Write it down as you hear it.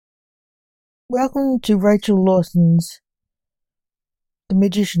Welcome to Rachel Lawson's The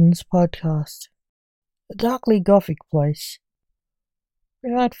Magicians podcast, a darkly gothic place.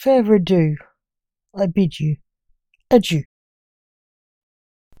 Without further ado, I bid you adieu.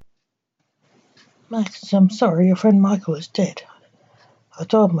 Max, I'm sorry, your friend Michael is dead. I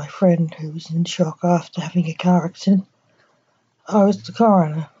told my friend, who was in shock after having a car accident. I was the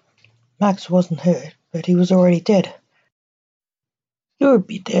coroner. Max wasn't hurt, but he was already dead. You would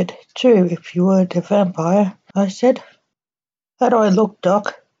be dead, too, if you weren't a vampire, I said. How do I look,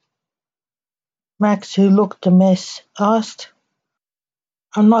 Doc? Max, who looked a mess, asked.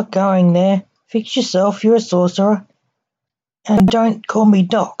 I'm not going there. Fix yourself, you're a sorcerer. And don't call me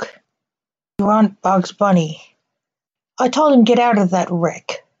Doc. You aren't Bugs Bunny. I told him get out of that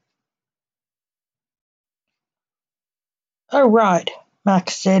wreck. Oh, right,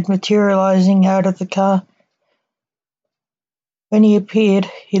 Max said, materializing out of the car. When he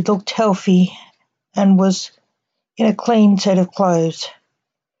appeared, he looked healthy and was in a clean set of clothes.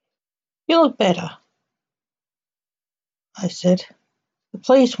 You look better, I said. The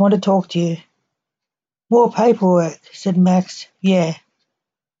police want to talk to you. More paperwork, said Max. Yeah,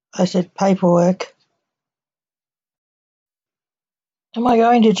 I said, paperwork. Am I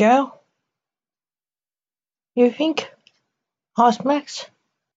going to jail? You think? Asked Max.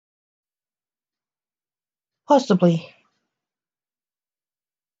 Possibly.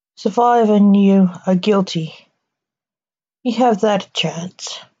 Survivor and you are guilty. You have that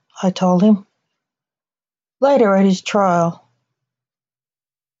chance, I told him. Later at his trial.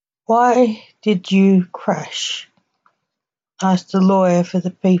 Why did you crash? Asked the lawyer for the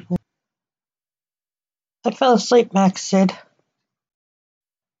people. I fell asleep, Max said.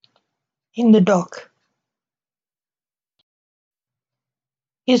 In the dock.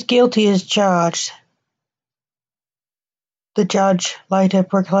 He's guilty as charged, the judge later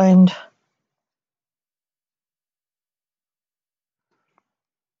proclaimed.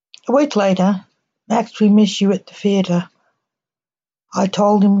 A week later, Max, we miss you at the theatre. I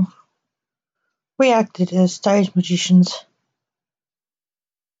told him we acted as stage magicians.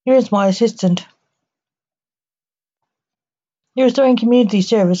 Here's my assistant. He was doing community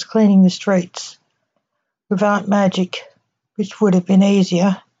service cleaning the streets without magic, which would have been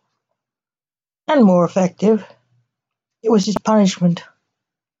easier and more effective. It was his punishment.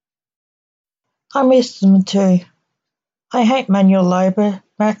 I missed them too. I hate manual labour,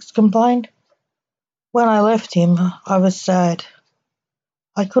 Max complained. When I left him, I was sad.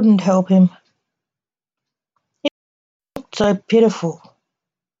 I couldn't help him. He looked so pitiful.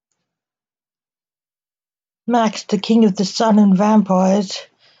 Max, the king of the sun and vampires,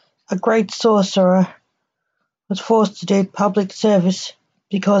 a great sorcerer, was forced to do public service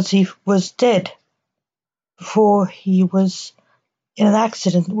because he was dead before he was in an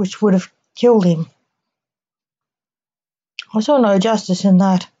accident which would have killed him. I saw no justice in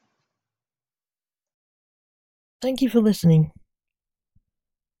that. Thank you for listening.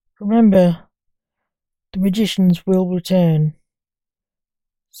 Remember, the magicians will return.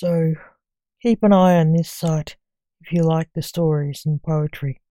 So keep an eye on this site if you like the stories and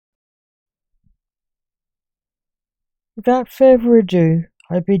poetry. Without further ado,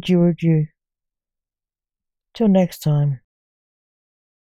 I bid you adieu. Till next time.